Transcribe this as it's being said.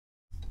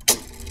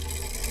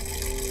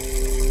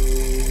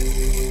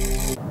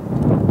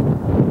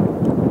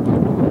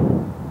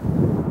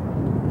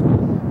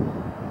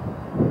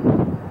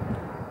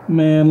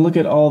Man, look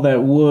at all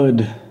that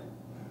wood.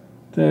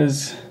 That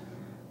is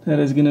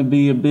gonna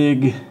be a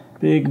big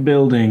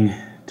building,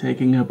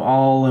 taking up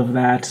all of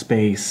that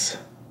space.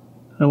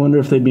 I wonder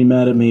if they'd be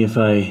mad at me if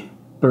I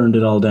burned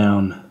it all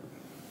down.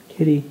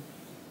 Kitty.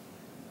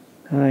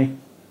 Hi.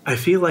 I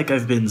feel like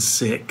I've been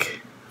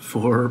sick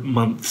for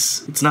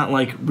months. It's not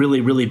like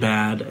really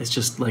bad. It's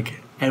just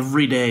like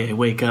every day I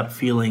wake up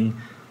feeling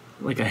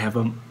like I have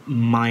a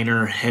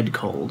minor head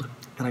cold.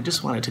 And I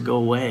just want it to go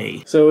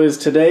away. So is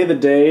today the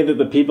day that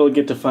the people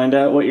get to find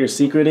out what your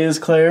secret is,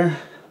 Claire?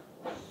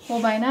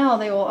 Well, by now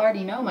they will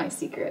already know my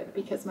secret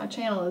because my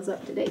channel is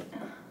up to date.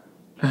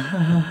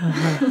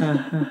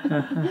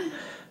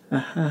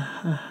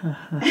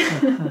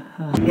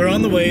 We're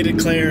on the way to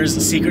Claire's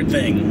secret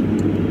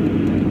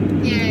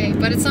thing. Yay,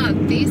 but it's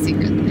not the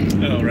secret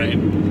thing. Oh, right.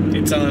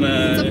 It's on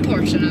a... It's a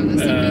portion of the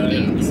secret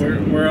things.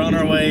 We're on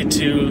our way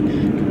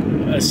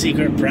to a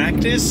secret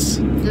practice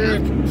for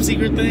a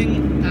secret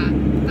thing.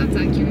 That's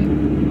accurate.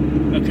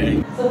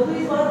 Okay. So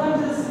please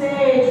welcome to the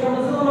stage from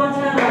Missoula,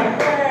 Montana,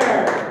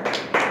 Claire.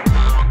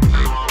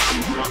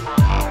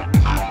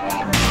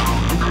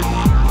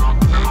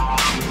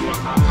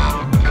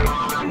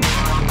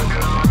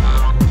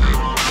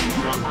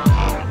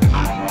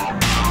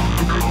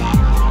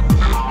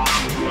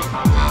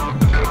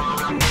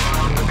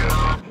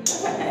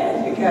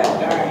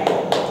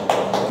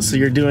 So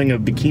you're doing a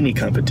bikini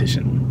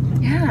competition.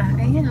 Yeah,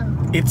 I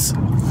am. It's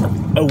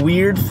a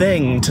weird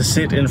thing to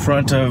sit in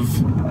front of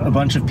a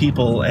bunch of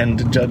people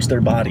and judge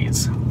their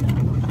bodies.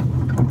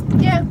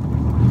 Yeah,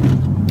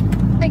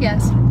 I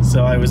guess.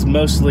 So I was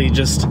mostly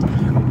just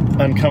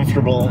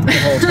uncomfortable the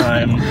whole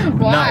time.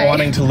 Why? Not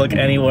wanting to look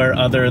anywhere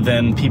other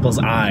than people's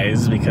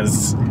eyes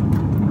because...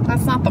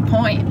 That's not the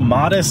point.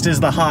 Modest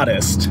is the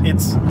hottest.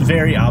 It's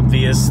very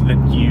obvious that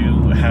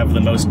you have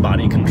the most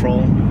body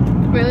control.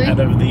 Really? Out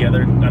of the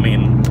other, I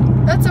mean...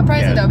 That's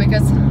surprising yeah. though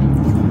because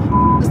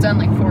I've done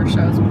like 4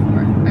 shows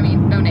before. I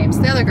mean, no names.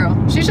 The other girl,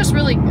 she's just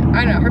really,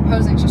 I don't know, her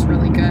posing's just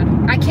really good.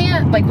 I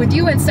can't, like with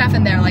you and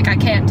Stefan there, like I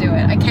can't do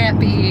it. I can't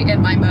be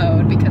in my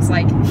mode because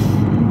like,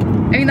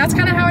 I mean, that's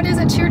kind of how it is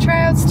at cheer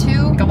tryouts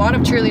too. Like, a lot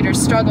of cheerleaders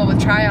struggle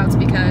with tryouts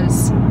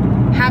because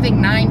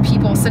having 9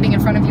 people sitting in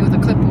front of you with a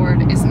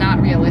clipboard is not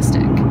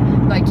realistic.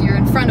 Like you're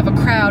in front of a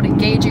crowd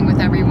engaging with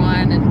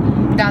everyone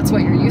and that's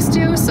what you're used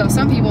to. So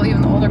some people,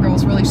 even the older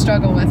girls, really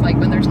struggle with like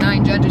when there's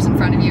 9 judges in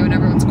front of you and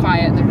everyone's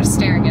quiet and they're just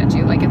staring at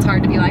you. Like it's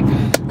hard to be like,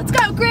 let's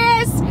go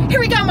Chris, here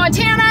we go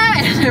Montana,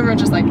 and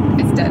everyone's just like,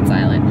 it's dead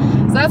silent.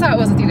 So that's how it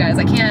was with you guys.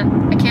 I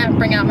can't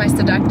bring out my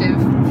seductive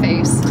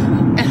face.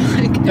 And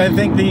like, I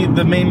think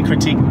the main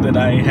critique that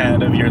I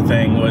had of your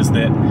thing was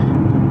that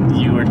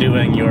you were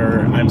doing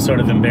your I'm sort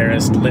of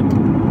embarrassed lip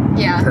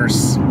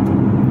purse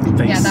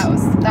face. Yeah,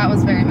 that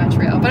was very much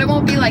real. But it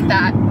won't be like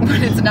that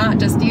when it's not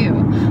just you.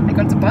 Like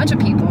when it's a bunch of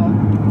people,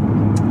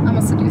 I'm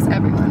gonna seduce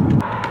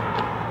everyone.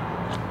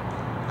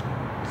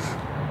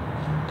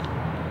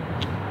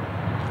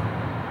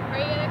 Are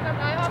you gonna come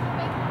IHOP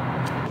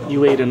with me?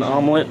 You ate an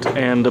omelet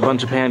and a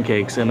bunch of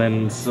pancakes and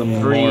then some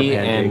more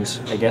pancakes.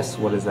 And I guess,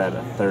 what is that,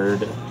 a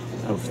third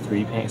of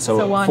 3 pancakes? So,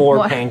 So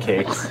 4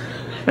 pancakes.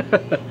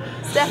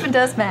 Stefan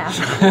does math.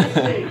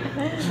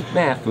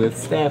 Math with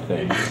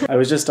Stefan. I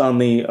was just on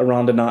the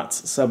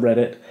Arondonauts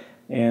subreddit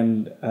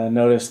and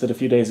noticed that a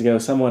few days ago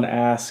someone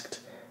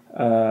asked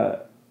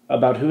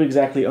about who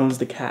exactly owns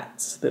the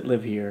cats that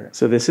live here.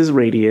 So this is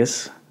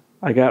Radius.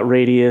 I got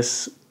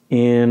Radius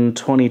in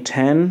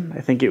 2010.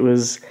 I think it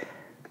was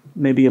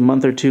maybe a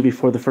month or 2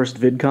 before the first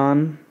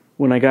VidCon.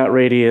 When I got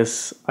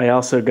Radius, I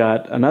also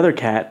got another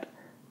cat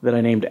that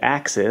I named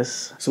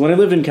Axis. So when I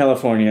lived in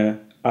California,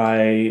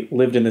 I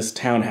lived in this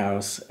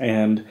townhouse,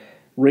 and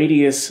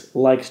Radius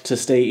liked to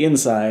stay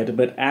inside,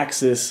 but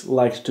Axis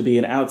liked to be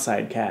an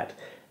outside cat.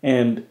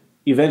 And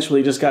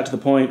eventually just got to the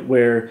point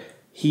where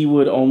he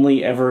would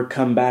only ever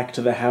come back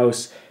to the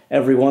house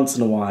every once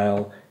in a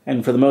while,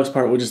 and for the most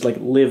part would just like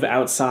live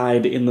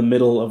outside in the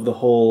middle of the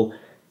whole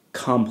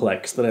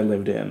complex that I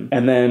lived in.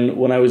 And then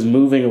when I was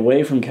moving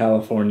away from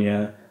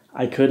California,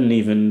 I couldn't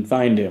even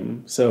find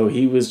him. So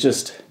he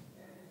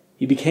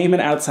became an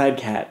outside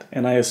cat,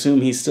 and I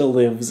assume he still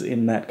lives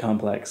in that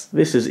complex.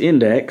 This is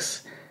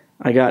Index.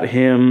 I got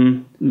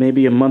him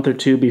maybe a month or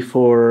 2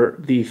 before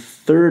the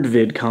 3rd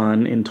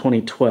VidCon in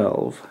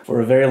 2012.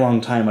 For a very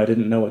long time I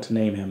didn't know what to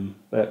name him,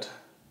 but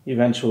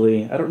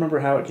eventually, I don't remember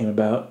how it came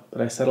about, but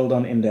I settled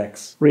on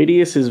Index.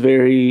 Radius is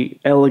very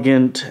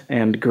elegant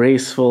and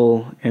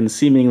graceful and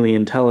seemingly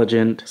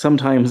intelligent,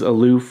 sometimes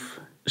aloof.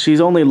 She's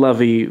only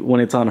lovey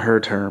when it's on her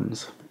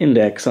terms.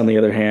 Index, on the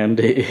other hand,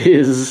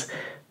 is...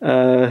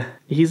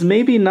 he's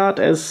maybe not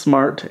as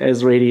smart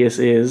as Radius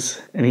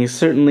is, and he's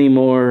certainly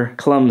more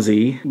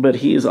clumsy, but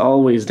he's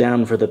always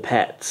down for the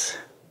pets.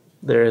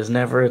 There is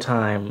never a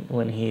time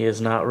when he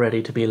is not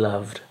ready to be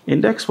loved.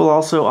 Index will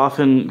also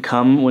often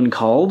come when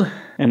called,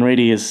 and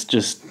Radius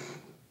just...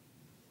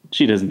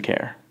 she doesn't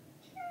care.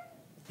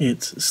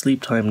 It's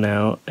sleep time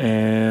now,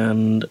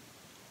 and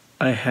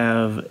I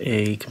have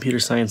a computer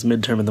science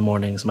midterm in the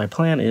morning, so my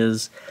plan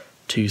is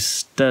to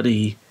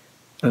study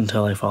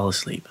until I fall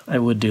asleep. I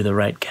would do the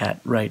right cat,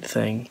 right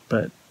thing,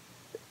 but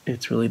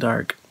it's really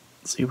dark,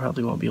 so you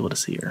probably won't be able to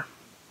see her.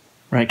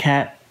 Right,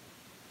 cat?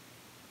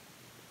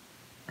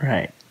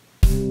 Right.